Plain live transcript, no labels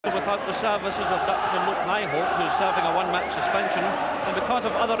Without the services of Dutchman Luke Nijholt, who's serving a one-match suspension, and because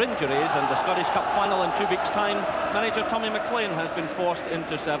of other injuries and the Scottish Cup final in 2 weeks' time, manager Tommy McLean has been forced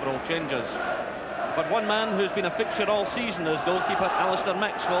into several changes. But one man who's been a fixture all season is goalkeeper Alistair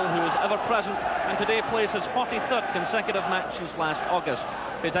Maxwell, who is ever present and today plays his 43rd consecutive match since last August.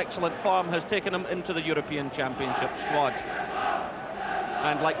 His excellent form has taken him into the European Championship squad.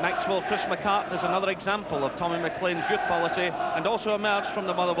 And like Maxwell, Chris McCart is another example of Tommy McLean's youth policy and also emerged from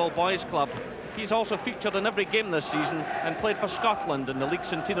the Motherwell Boys Club. He's also featured in every game this season and played for Scotland in the league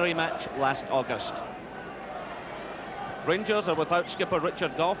centenary match last August. Rangers are without skipper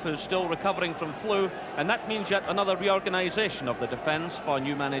Richard Gough, who's still recovering from flu, and that means yet another reorganisation of the defence for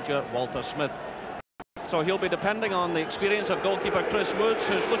new manager Walter Smith. So he'll be depending on the experience of goalkeeper Chris Woods,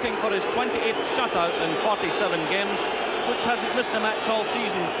 who's looking for his 28th shutout in 47 games, which hasn't missed a match all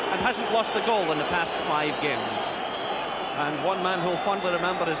season and hasn't lost a goal in the past 5 games. And one man who'll fondly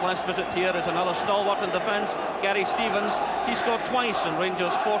remember his last visit here is another stalwart in defence, Gary Stevens. He scored twice in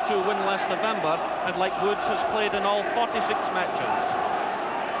Rangers' 4-2 win last November, and like Woods has played in all 46 matches.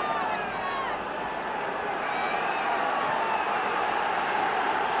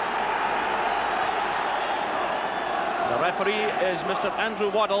 The referee is Mr. Andrew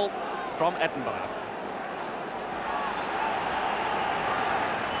Waddle from Edinburgh.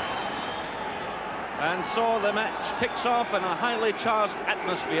 And so the match kicks off in a highly charged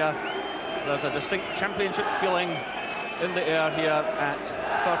atmosphere. There's a distinct championship feeling in the air here at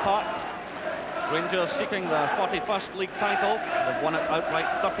Fir Park. Rangers seeking their 41st league title. They've won it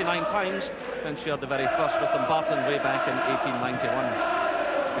outright 39 times and shared the very first with Dumbarton way back in 1891.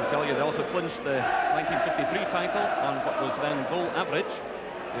 I can tell you they also clinched the 1953 title on what was then goal average,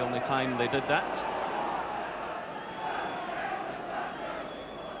 the only time they did that.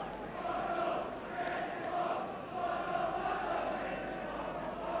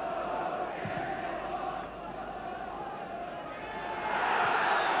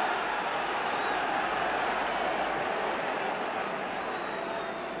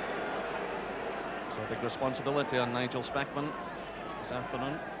 Big responsibility on Nigel Spackman this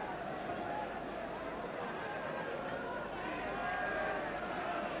afternoon.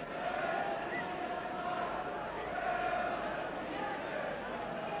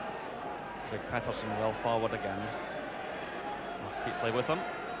 Craig Patterson well forward again. Keatley with him.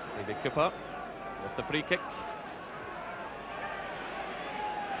 David Cooper with the free kick.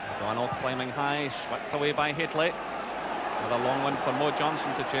 O'Donnell climbing high, swept away by Haitley. Another long one for Mo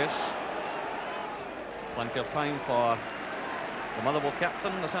Johnson to chase. Plenty of time for the Motherwell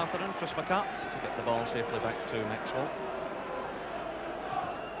captain this afternoon, Chris McCart, to get the ball safely back to Maxwell.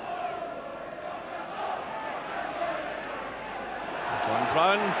 John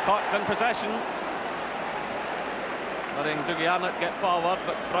Brown caught in possession. Letting Dougie Arnott get forward,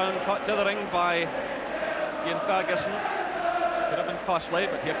 but Brown caught dithering by Ian Ferguson. Could have been costly,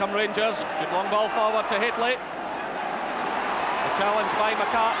 but here come Rangers. Good long ball forward to Haitley. A challenge by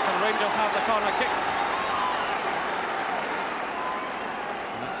McCart, and Rangers have the corner kick.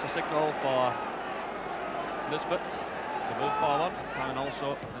 A signal for Nisbet to move forward, and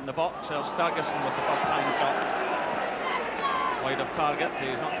also in the box there's Ferguson with the first time shot wide of target.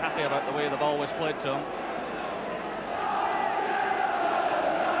 He's not happy about the way the ball was played to him.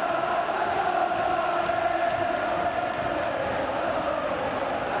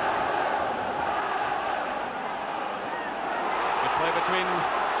 Good play between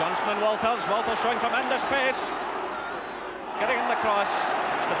Johnson and Walters. Walters showing tremendous pace, getting in the cross.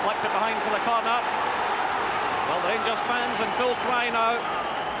 Deflected behind for the corner. Well, the Rangers fans in full cry now.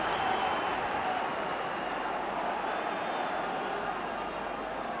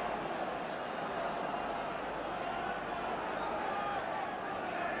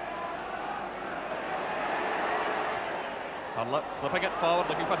 Hurlett clipping it forward,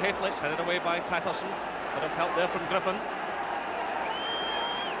 looking for Haitley. It's headed away by Patterson. Bit of help there from Griffin.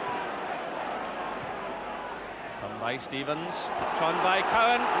 By Stevens, touch on by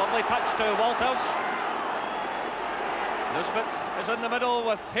Cowan, lovely touch to Walters. Nisbet is in the middle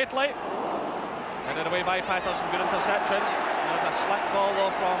with Haitley. Headed away by Patterson, good interception. There's a slack ball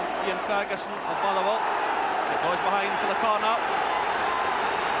though from Ian Ferguson of Motherwell. It goes behind for the corner.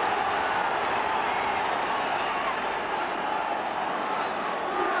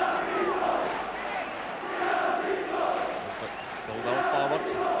 Nisbet still well forward.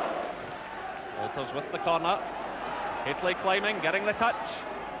 Walters with the corner. Haitley climbing, getting the touch.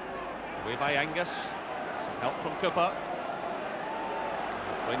 Away by Angus. Some help from Cooper.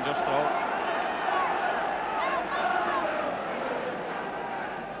 Rangers throw.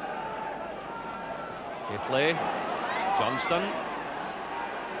 Haitley. Johnston.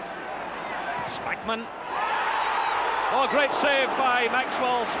 Spackman. Oh, great save by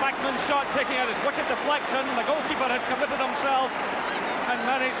Maxwell. Spackman's shot taking out his wicked deflection. The goalkeeper had committed himself and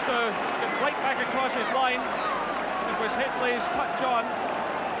managed to get right back across his line. It was Hitley's touch on.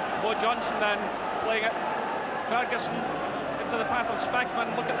 Mo Johnson then playing it. Ferguson into the path of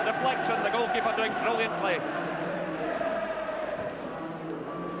Spackman. Look at the deflection. The goalkeeper doing brilliantly.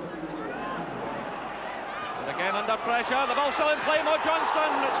 And again under pressure. The ball still in play. Mo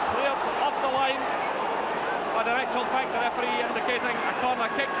Johnson. It's cleared off the line. But in actual fact, the referee indicating a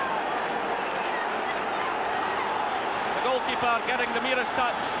corner kick. The goalkeeper getting the merest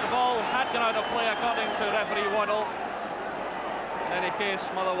touch. The ball had gone out of play according to referee Waddle. In any case,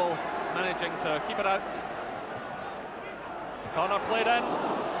 Motherwell managing to keep it out. Corner played in.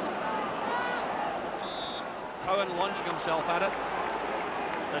 Cowan launching himself at it.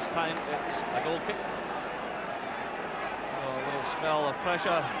 This time it's a goal kick. A little spell of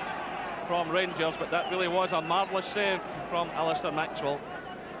pressure from Rangers, but that really was a marvellous save from Alistair Maxwell.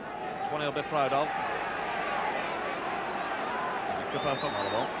 It's one he'll be proud of. Cooper from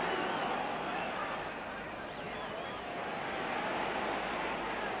Motherwell.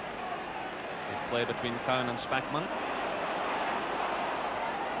 Good play between Cowan and Spackman.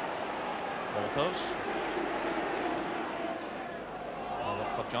 Walters. Well,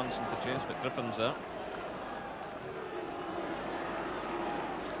 look for Johnson to chase, but Griffin's there.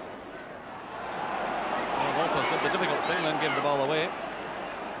 Walters did the difficult thing, then gave the ball away.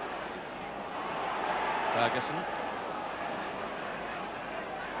 Ferguson.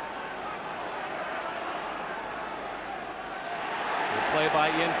 Good play by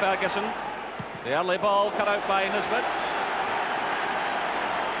Ian Ferguson. The early ball cut out by Nisbet.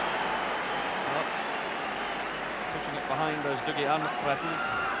 Well, pushing it behind as Dougie Arnott threatened.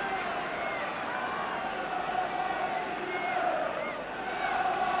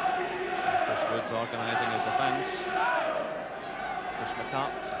 Woods organising his defence. Chris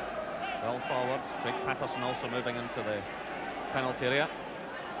McCart well forward. Craig Patterson also moving into the penalty area.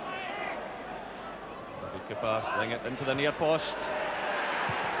 Bobby Cooper laying it into the near post.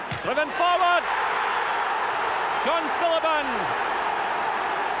 Driven forward! John Philliban.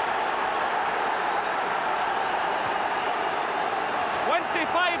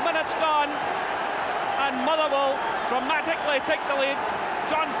 "25 minutes gone, and Motherwell dramatically take the lead.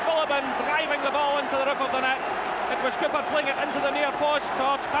 John Philliban driving the ball into the roof of the net. It was Cooper playing it into the near post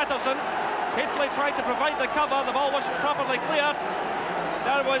towards Patterson. Hitley tried to provide the cover. The ball wasn't properly cleared.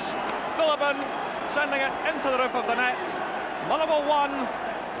 There was Philliban sending it into the roof of the net. Motherwell 1,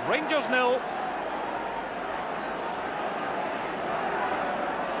 Rangers 0.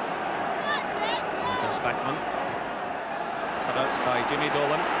 Into Spackman. Cut out by Jimmy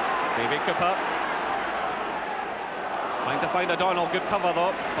Dolan. Davy Cooper. Trying to find O'Donnell. Good cover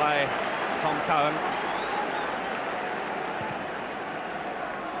though by Tom Cowan.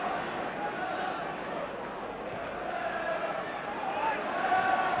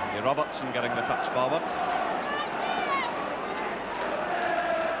 Sandy Robertson getting the touch forward.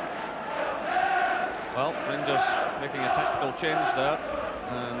 Well, Rangers making a tactical change there,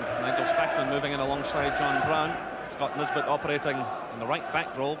 and Nigel Spackman moving in alongside John Brown. Scott Nisbet operating in the right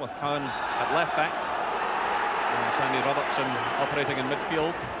back role with Cowan at left back. And Sandy Robertson operating in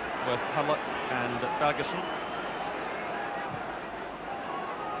midfield with Hurlock and Ferguson.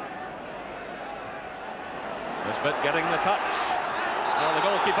 Nisbet getting the touch. Well, the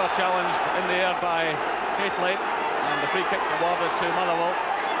goalkeeper challenged in the air by Hitley, and the free kick awarded to Motherwell.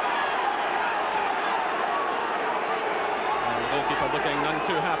 And the goalkeeper looking none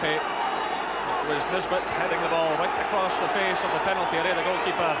too happy. It was Nisbet heading the ball right across the face of the penalty area. The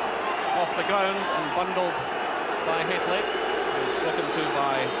goalkeeper off the ground and bundled by Hitley, who's spoken to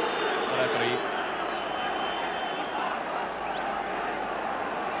by the referee.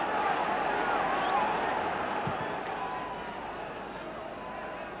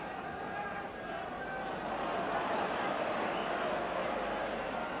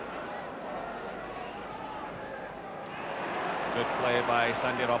 Good play by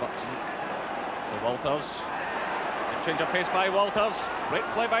Sandy Robertson to Walters. Good change of pace by Walters. Great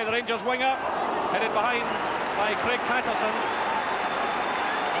play by the Rangers winger. Headed behind by Craig Patterson.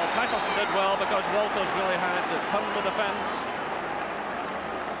 Well, Patterson did well because Walters really had turned the defence.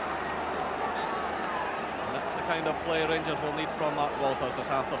 And that's the kind of play Rangers will need from Mark Walters this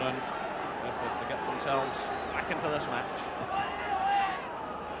afternoon if they to get themselves back into this match.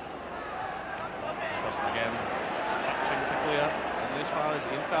 Patterson again stretching to clear, only as far as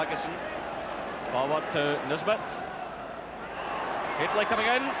Ian Ferguson. Forward to Nisbet. Hitley coming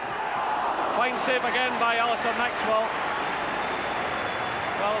in. Fine save again by Alistair Maxwell.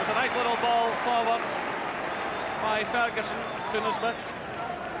 Well, it was a nice little ball forward by Ferguson to Nisbet.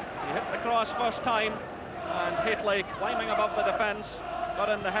 He hit the cross first time, and Haitley climbing above the defence, got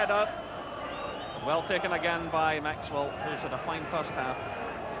in the header. Well taken again by Maxwell, who's had a fine first half.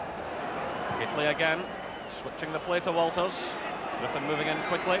 Haitley again, switching the play to Walters. Griffin moving in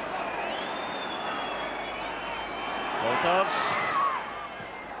quickly. Walters.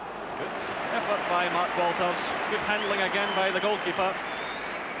 Good effort by Mark Walters. Good handling again by the goalkeeper.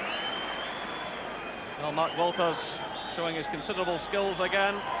 Well, Mark Walters showing his considerable skills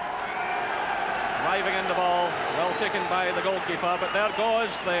again. Driving in the ball, well taken by the goalkeeper, but there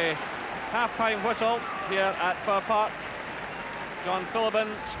goes the half-time whistle here at Fir Park. John Philbin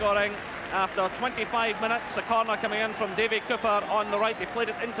scoring after 25 minutes. A corner coming in from Davy Cooper on the right. He played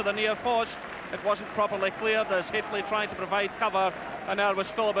it into the near post. It wasn't properly cleared as Haitley tried to provide cover, and there was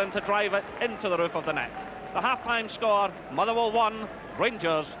Philbin to drive it into the roof of the net. The half-time score, Motherwell 1,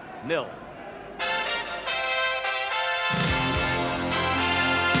 Rangers 0.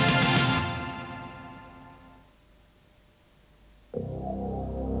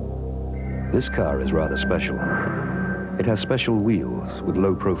 This car is rather special. It has special wheels with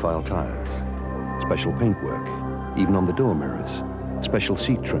low-profile tires, special paintwork, even on the door mirrors, special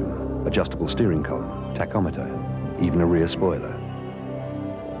seat trim, adjustable steering column, tachometer, even a rear spoiler.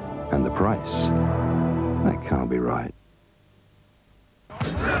 And the price? That can't be right.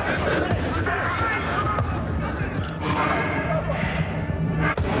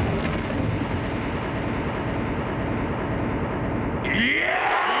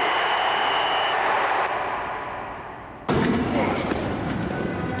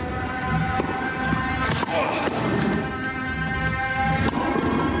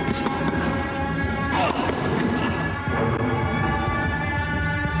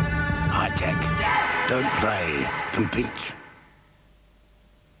 Don't play, compete.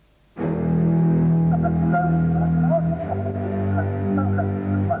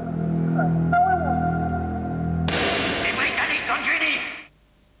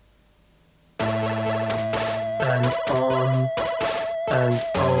 And on, and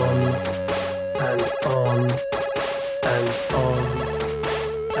on, and on, and on,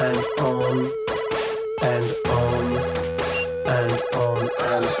 and on, and on, and on,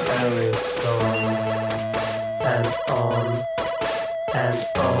 and very strong. And on, and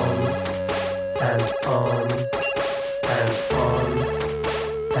on, and on, and on,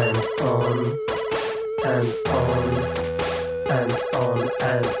 and on, and on, and on,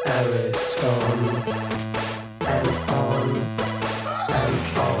 and Ariston, and on, and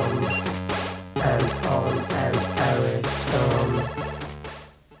on, and on, and Ariston.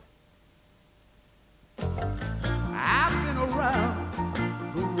 I've been around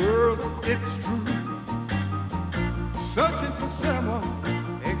the world, it's true, searching for someone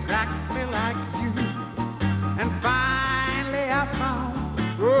exactly like you. And finally I found,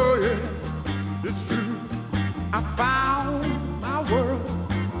 oh yeah, it's true, I found my world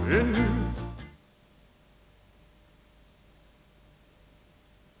in you.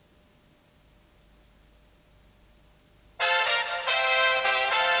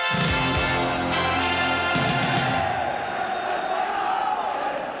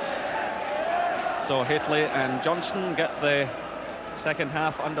 So Haitley and Johnson get the second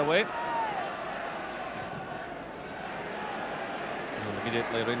half underway. And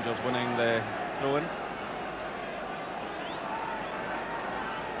immediately Rangers winning the throw-in.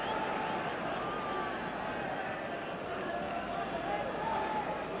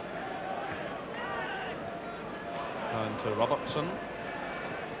 Down to Robertson.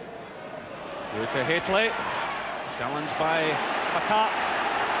 Through to Haitley. Challenged by McCart.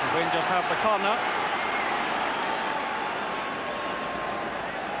 The Rangers have the corner.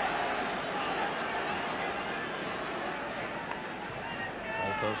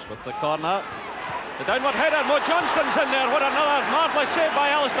 Walters with the corner. The downward header, Mo Johnston's in there. What another marvellous save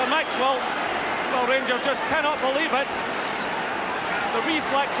by Alistair Maxwell. Well, Rangers just cannot believe it. The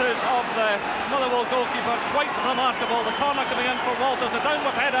reflexes of the Motherwell goalkeeper, quite remarkable. The corner coming in for Walters, a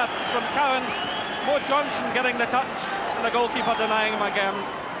downward header from Cowan. Mo Johnson getting the touch, and the goalkeeper denying him again.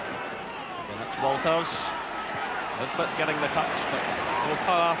 Again, it's Walters. Nisbet getting the touch, but no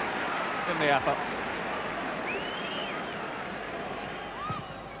power in the effort.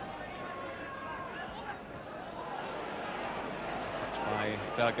 Touch by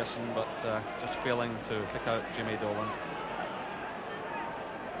Ferguson, but just failing to pick out Jimmy Dolan.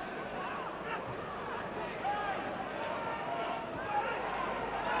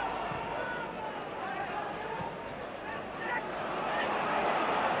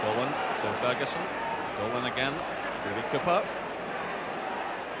 Dolan to Ferguson. Dolan again. David Cooper.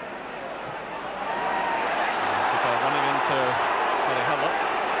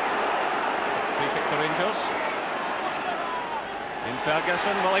 Rangers. In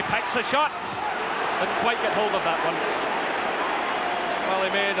Ferguson, well, he picks a shot. Didn't quite get hold of that one. Well, he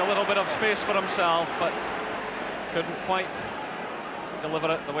made a little bit of space for himself, but couldn't quite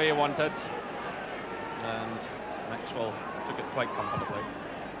deliver it the way he wanted. And Maxwell took it quite comfortably.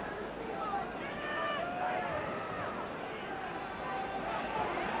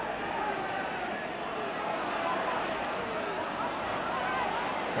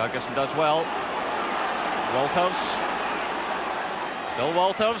 Ferguson does well. Walters. Still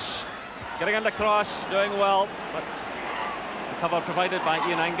Walters. Getting in the cross, doing well, but the cover provided by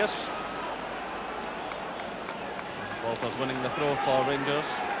Ian Angus. Walters winning the throw for Rangers.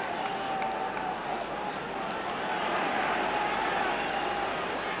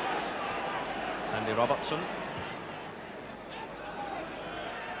 Sandy Robertson.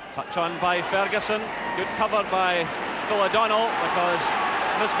 Touch on by Ferguson. Good cover by Phil O'Donnell because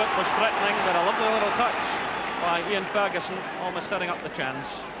Nisbet was threatening, but a lovely little touch by Ian Ferguson, almost setting up the chance.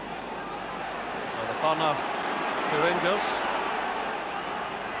 So the corner to Rangers.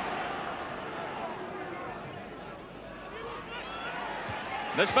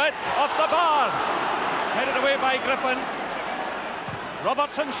 Nisbet off the bar, headed away by Griffin.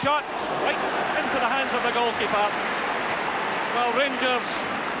 Robertson's shot right into the hands of the goalkeeper. Well, Rangers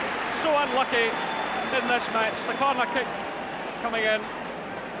so unlucky in this match. The corner kick coming in.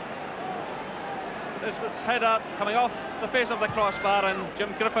 Nisbet's header coming off the face of the crossbar, and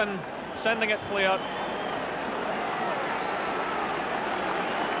Jim Griffin sending it clear.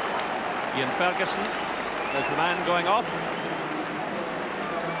 Ian Ferguson is the man going off.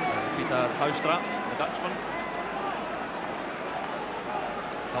 Peter Houstra, the Dutchman,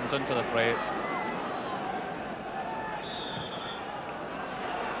 comes into the fray.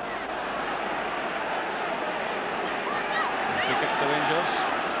 Free kick to Rangers.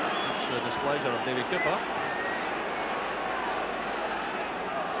 That's the displeasure of Davy Cooper.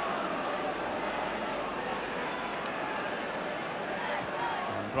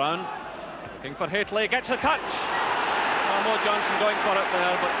 John Brown looking for Haitley, gets a touch. Well, Mo Johnson going for it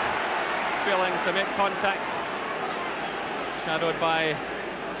there, but failing to make contact. Shadowed by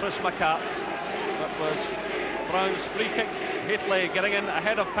Chris McCart. That was Brown's free kick. Haitley getting in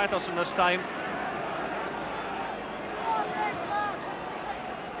ahead of Patterson this time.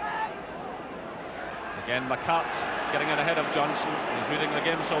 Again, McCart getting in ahead of Johnson. He's reading the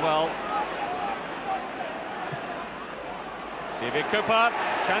game so well. Davy Cooper,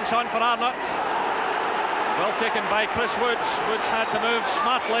 chance on for Arnott. Well taken by Chris Woods. Woods had to move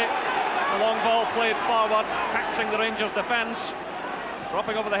smartly. The long ball played forward, catching the Rangers' defence.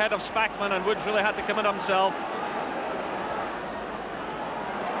 Dropping over the head of Spackman, and Woods really had to commit himself.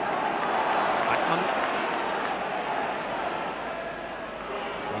 Spackman.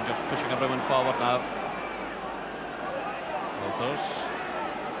 Rangers pushing everyone forward now. Walters.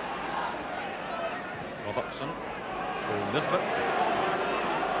 Robertson to Nisbet.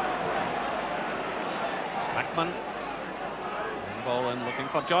 Spackman. Ball in, looking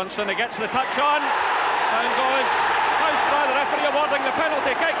for Johnson. He gets the touch on. Down goes Houstra, the referee awarding the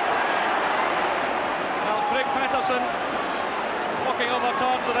penalty kick. Well, Craig Patterson walking over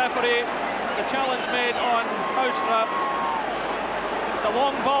towards the referee. The challenge made on Houstra. The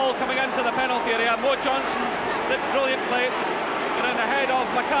long ball coming into the penalty area. Mo Johnson did brilliantly. Get in ahead of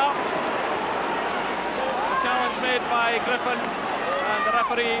McCart. The challenge made by Griffin, and the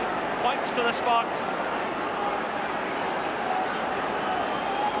referee points to the spot.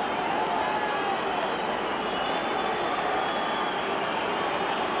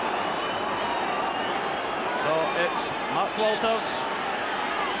 It's Mark Walters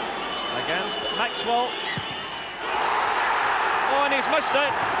against Maxwell. Oh, and he's missed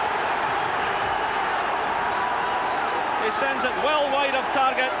it. He sends it well wide of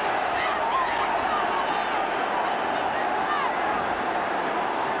target.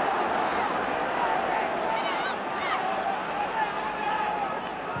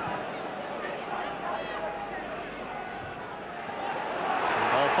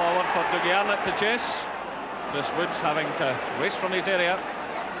 Ball forward for Dougie Arnott to chase. Chris Woods having to race from his area.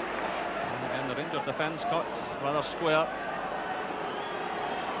 And again, the Rangers defence caught rather square.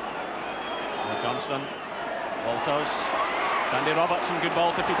 Johnston, Walters, Sandy Robertson, good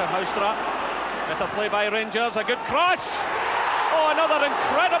ball to Peter Houstra. Better play by Rangers, a good cross. Oh, another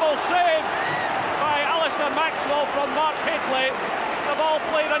incredible save by Alistair Maxwell from Mark Haitley. The ball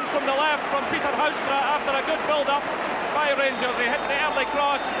played in from the left from Peter Houstra after a good build-up by Rangers. He hit the early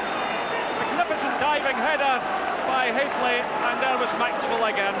cross. Magnificent diving header by Haitley, and there was Maxwell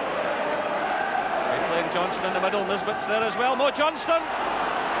again. Haitley and Johnson in the middle. Nisbet's there as well. Mo Johnston.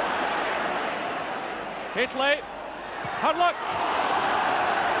 Hateley, Hurlock.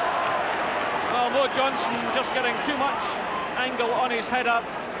 Well, Mo Johnson just getting too much angle on his header.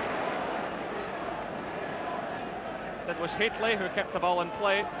 It was Hateley who kept the ball in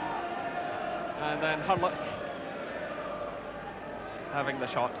play, and then Hurlock having the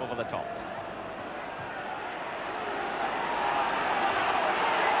shot over the top.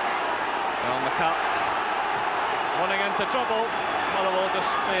 Well, McCart running into trouble. Motherwell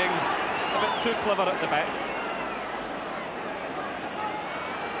just being a bit too clever at the back.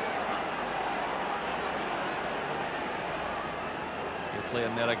 Hateley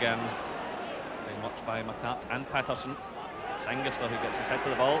in there again, being watched by McCart and Patterson. It's Anguster who gets his head to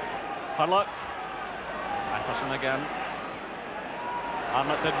the ball. Hurlock, Patterson again.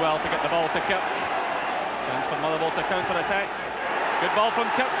 Arnott did well to get the ball to Kirk. Chance for Motherwell to counter-attack. Good ball from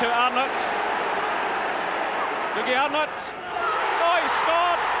Kirk to Arnott. Dougie Arnott. Oh, he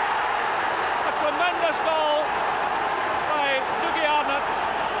scored! A tremendous goal by Dougie Arnott.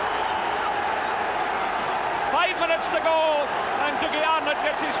 5 minutes to go, and Dougie Arnott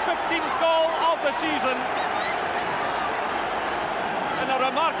gets his 15th goal of the season. In a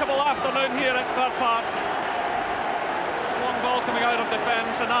remarkable afternoon here at Fir Park. Long ball coming out of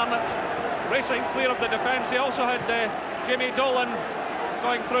defence, and Arnott racing clear of the defence. He also had Jamie Dolan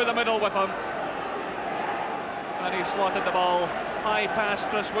going through the middle with him. And he slotted the ball high past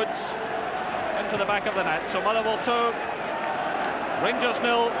Chris Woods into the back of the net. So Motherwell 2, Rangers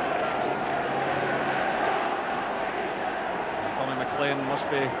 0. Tommy McLean must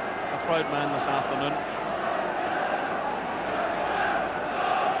be a proud man this afternoon.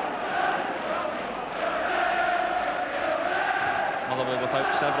 Motherwell without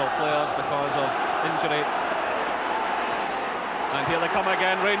several players because of injury. And here they come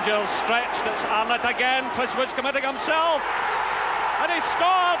again, Rangers stretched, it's Arnott again, Chris Woods committing himself, and he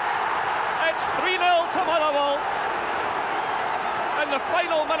scored! It's 3-0 to Motherwell. In the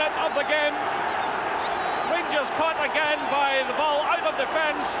final minute of the game, Rangers caught again by the ball out of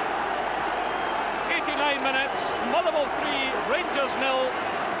defence. 89 minutes, Motherwell 3, Rangers 0.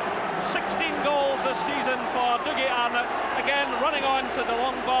 16 goals this season for Dougie Arnott, again running on to the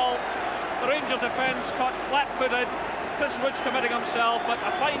long ball. The Rangers defence caught flat-footed, Chris Woods committing himself, but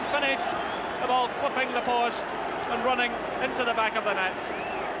a fine finish, the ball clipping the post and running into the back of the net.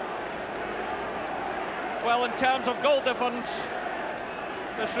 Well, in terms of goal difference,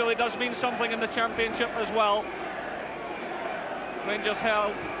 this really does mean something in the Championship as well. Rangers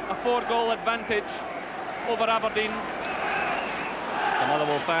held a 4-goal advantage over Aberdeen. The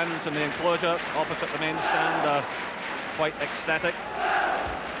Motherwell fans in the enclosure opposite the main stand are quite ecstatic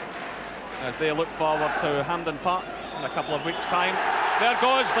as they look forward to Hampden Park in a couple of weeks' time. There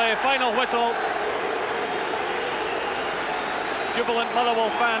goes the final whistle. Jubilant Motherwell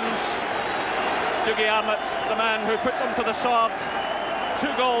fans. Dougie Arnott, the man who put them to the sword.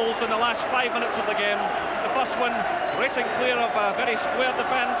 2 goals in the last 5 minutes of the game. The first one racing clear of a very square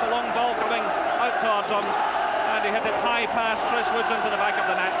defence, a long ball coming out towards him. And he hit it high past Chris Woods into the back of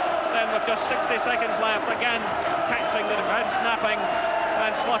the net. Then with just 60 seconds left, again catching the defence, snapping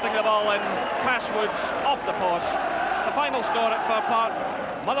and slotting the ball in past Woods off the post. The final score at Fir Park,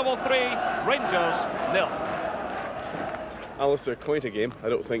 Motherwell 3, Rangers 0. Alistair, quite a game. I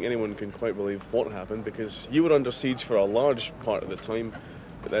don't think anyone can quite believe what happened, because you were under siege for a large part of the time,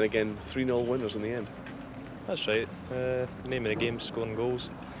 but then again 3-0 winners in the end. That's right. Name of the game, scoring goals.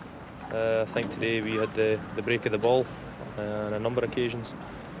 I think today we had the break of the ball on a number of occasions,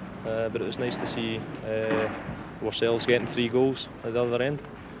 but it was nice to see ourselves getting 3 goals at the other end.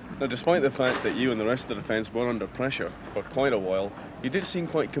 Now, despite the fact that you and the rest of the defence were under pressure for quite a while, you did seem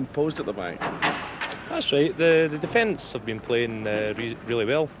quite composed at the back. That's right. The defence have been playing really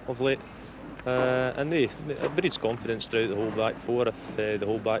well of late, and it breeds confidence throughout the whole back four if the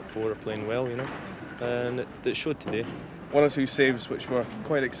whole back four are playing well, you know, and it showed today. 1 or 2 saves which were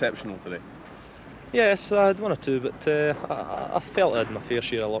quite exceptional today. Yes, I had 1 or 2, but I felt I had my fair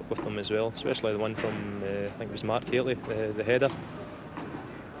share of luck with them as well, especially the one from, I think it was Mark Hateley, the header.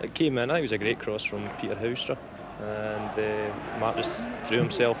 It came in, I think it was a great cross from Peter Houstra, and Mark just threw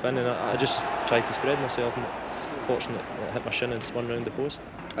himself in, and I just tried to spread myself, and fortunately it hit my shin and spun round the post.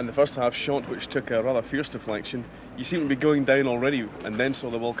 And the first half shot, which took a rather fierce deflection, you seemed to be going down already and then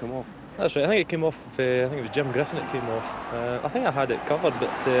saw the ball come off. That's right, I think it came off, I think it was Jim Griffin it came off. I think I had it covered, but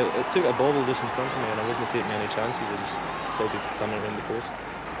it took a bobble just in front of me and I wasn't taking any chances, I just decided to turn it around the post.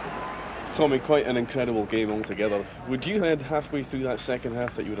 Tommy, quite an incredible game altogether. Would you have halfway through that second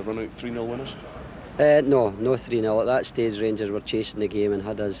half that you would have run out 3-0 winners? No 3-0. At that stage Rangers were chasing the game and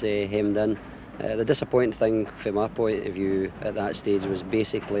had us hemmed in. The disappointing thing from my point of view at that stage was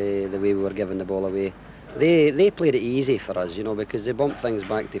basically the way we were giving the ball away. They played it easy for us, you know, because they bumped things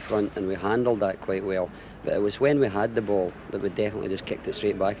back to front and we handled that quite well. But it was when we had the ball that we definitely just kicked it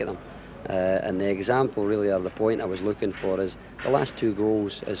straight back at them. And the example really, or the point I was looking for, is the last 2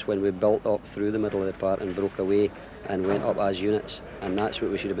 goals is when we built up through the middle of the park and broke away and went up as units, and that's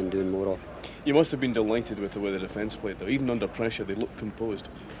what we should have been doing more of. You must have been delighted with the way the defence played, though. Even under pressure, they looked composed.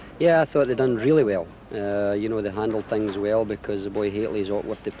 Yeah, I thought they'd done really well. You know, they handled things well, because the boy Hateley's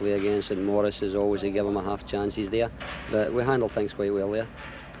awkward to play against, and Morris is always, they give him a half chance, he's there. But we handled things quite well there.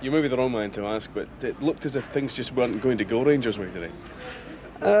 You may be the wrong man to ask, but it looked as if things just weren't going to go Rangers' way today.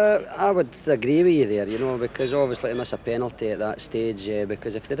 I would agree with you there, you know, because obviously to miss a penalty at that stage,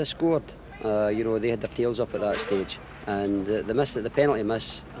 because if they'd have scored, you know, they had their tails up at that stage, and the penalty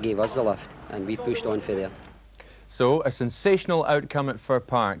miss gave us the lift, and we pushed on for there. So, a sensational outcome at Fir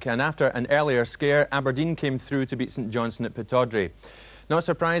Park, and after an earlier scare, Aberdeen came through to beat St Johnstone at Pittodrie. Not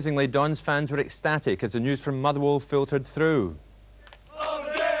surprisingly, Don's fans were ecstatic as the news from Motherwell filtered through.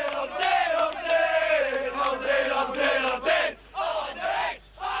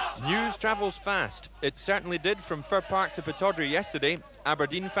 News travels fast. It certainly did from Fir Park to Pittodrie yesterday.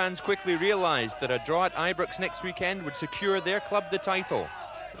 Aberdeen fans quickly realised that a draw at Ibrox next weekend would secure their club the title.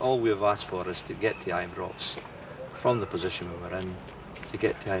 All we've asked for is to get to Ibrox from the position we were in, to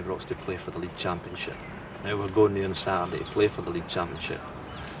get to Ibrox to play for the League Championship. Now we're going there on Saturday to play for the League Championship,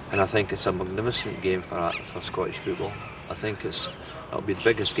 and I think it's a magnificent game for Scottish football. I think it'll be the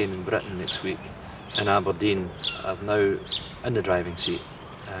biggest game in Britain next week, and Aberdeen are now in the driving seat,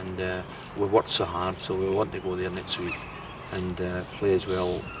 and we've worked so hard, so we want to go there next week and play as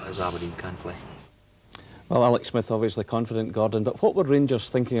well as Aberdeen can play. Well, Alex Smith obviously confident, Gordon, but what were Rangers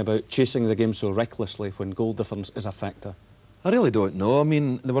thinking about chasing the game so recklessly when goal difference is a factor? I really don't know. I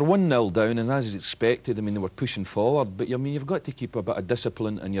mean, they were 1-0 down, and as expected, I mean, they were pushing forward, but I mean, you've got to keep a bit of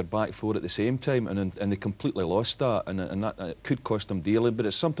discipline in your back four at the same time, and they completely lost that, and that it could cost them dearly, but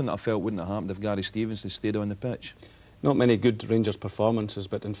it's something that I felt wouldn't have happened if Gary Stevens had stayed on the pitch. Not many good Rangers performances,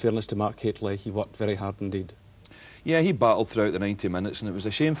 but in fairness to Mark Hateley, he worked very hard indeed. Yeah, he battled throughout the 90 minutes, and it was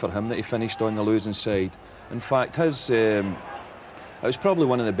a shame for him that he finished on the losing side. In fact, it was probably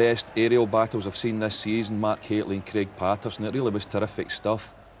one of the best aerial battles I've seen this season, Mark Hateley and Craig Patterson. It really was terrific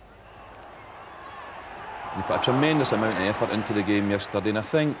stuff. He put a tremendous amount of effort into the game yesterday, and I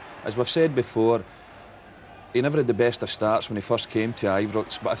think, as we've said before, he never had the best of starts when he first came to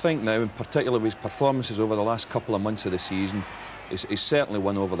Ibrox, but I think now, in particular with his performances over the last couple of months of the season, he's certainly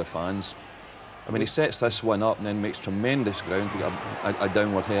won over the fans. I mean, he sets this one up and then makes tremendous ground to get a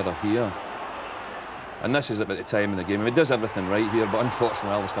downward header here. And this is about the time in the game. I mean, he does everything right here, but unfortunately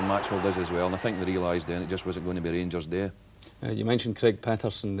Alistair Maxwell does as well, and I think they realised then it just wasn't going to be Rangers' day. You mentioned Craig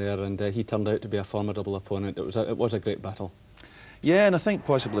Patterson there, and he turned out to be a formidable opponent. It was a great battle. Yeah, and I think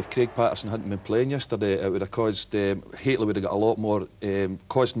possibly if Craig Patterson hadn't been playing yesterday, it would have caused Hateley would have got a lot more,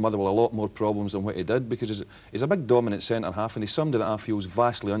 caused Motherwell a lot more problems than what he did, because he's a big dominant centre half, and he's somebody that I feel is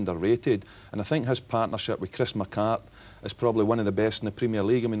vastly underrated. And I think his partnership with Chris McCart is probably one of the best in the Premier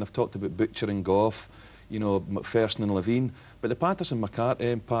League. I mean, they've talked about Butcher and Goff, you know, McPherson and Levine, but the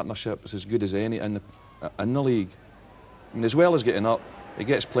Patterson-McCart partnership is as good as any in the league. I mean, as well as getting up, he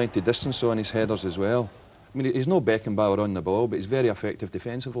gets plenty of distance on his headers as well. I mean, he's no Beckenbauer on the ball, but he's very effective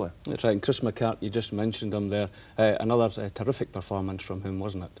defensively. That's right, and Chris McCart, you just mentioned him there. Another terrific performance from him,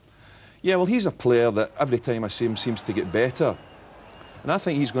 wasn't it? Yeah, well, he's a player that every time I see him seems to get better. And I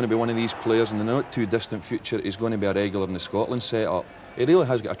think he's going to be one of these players in the not too distant future. He's going to be a regular in the Scotland set-up. He really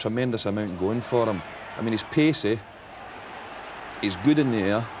has got a tremendous amount going for him. I mean, he's pacey, he's good in the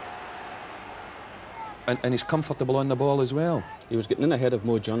air, and he's comfortable on the ball as well. He was getting in ahead of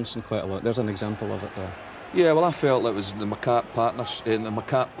Mo Johnson quite a lot. There's an example of it there. Yeah, well, I felt it was the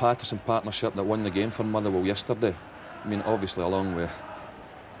McCart-Patterson partnership that won the game for Motherwell yesterday. I mean, obviously along with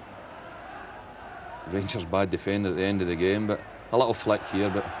Rangers' bad defending at the end of the game, but a little flick here,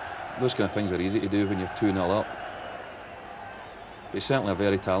 but those kind of things are easy to do when you're 2-0 up. But he's certainly a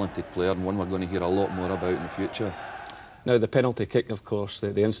very talented player, and one we're going to hear a lot more about in the future. Now, the penalty kick, of course,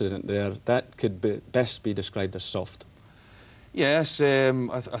 the incident there, that could best be described as soft. Yes,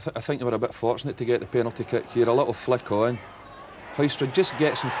 I think they were a bit fortunate to get the penalty kick here. A little flick on. Hoystra just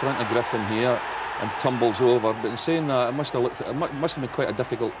gets in front of Griffin here and tumbles over. But in saying that, it must have been quite a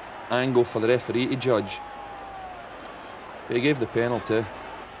difficult angle for the referee to judge. But he gave the penalty.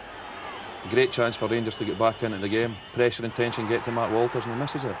 Great chance for Rangers to get back into the game. Pressure and tension get to Mark Walters, and he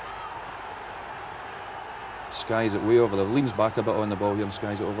misses it. Skies it way over the... leans back a bit on the ball here and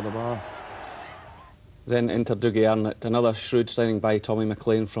skies it over the bar. Then enter Dougie Arnott, another shrewd signing by Tommy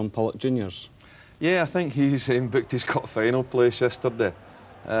McLean from Pollock Juniors. Yeah, I think he's booked his cup final place yesterday.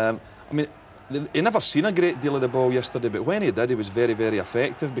 I mean, He never seen a great deal of the ball yesterday, but when he did, he was very, very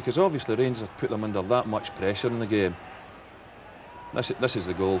effective, because obviously Rangers put them under that much pressure in the game. This is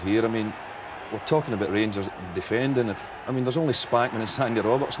the goal here. I mean, we're talking about Rangers defending. I mean, there's only Spackman and Sandy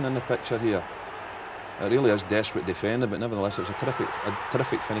Robertson in the picture here. It really is desperate defending, but nevertheless, it was a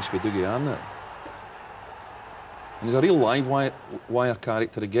terrific finish for Dougie Arnott. And he's a real live wire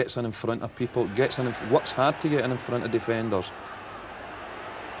character. He gets in front of people, works hard to get in front of defenders.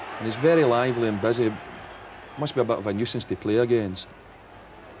 And he's very lively and busy. Must be a bit of a nuisance to play against.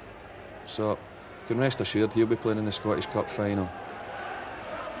 So, you can rest assured he'll be playing in the Scottish Cup final.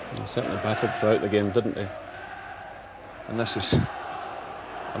 He certainly battered throughout the game, didn't he? And this is...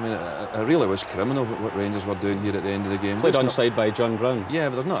 I mean, it really was criminal what Rangers were doing here at the end of the game. Played onside by John Brown. Yeah,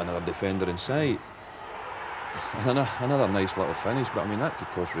 but there's not another defender in sight. And another nice little finish, but I mean, that could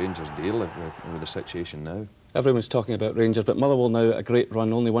cost Rangers dearly with the situation now. Everyone's talking about Rangers, but Motherwell now a great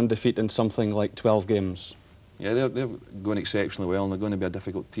run, only one defeat in something like 12 games. Yeah, they're going exceptionally well, and they're going to be a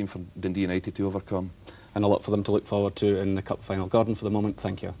difficult team for Dundee United to overcome. And a lot for them to look forward to in the Cup final. Gordon, for the moment,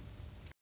 thank you.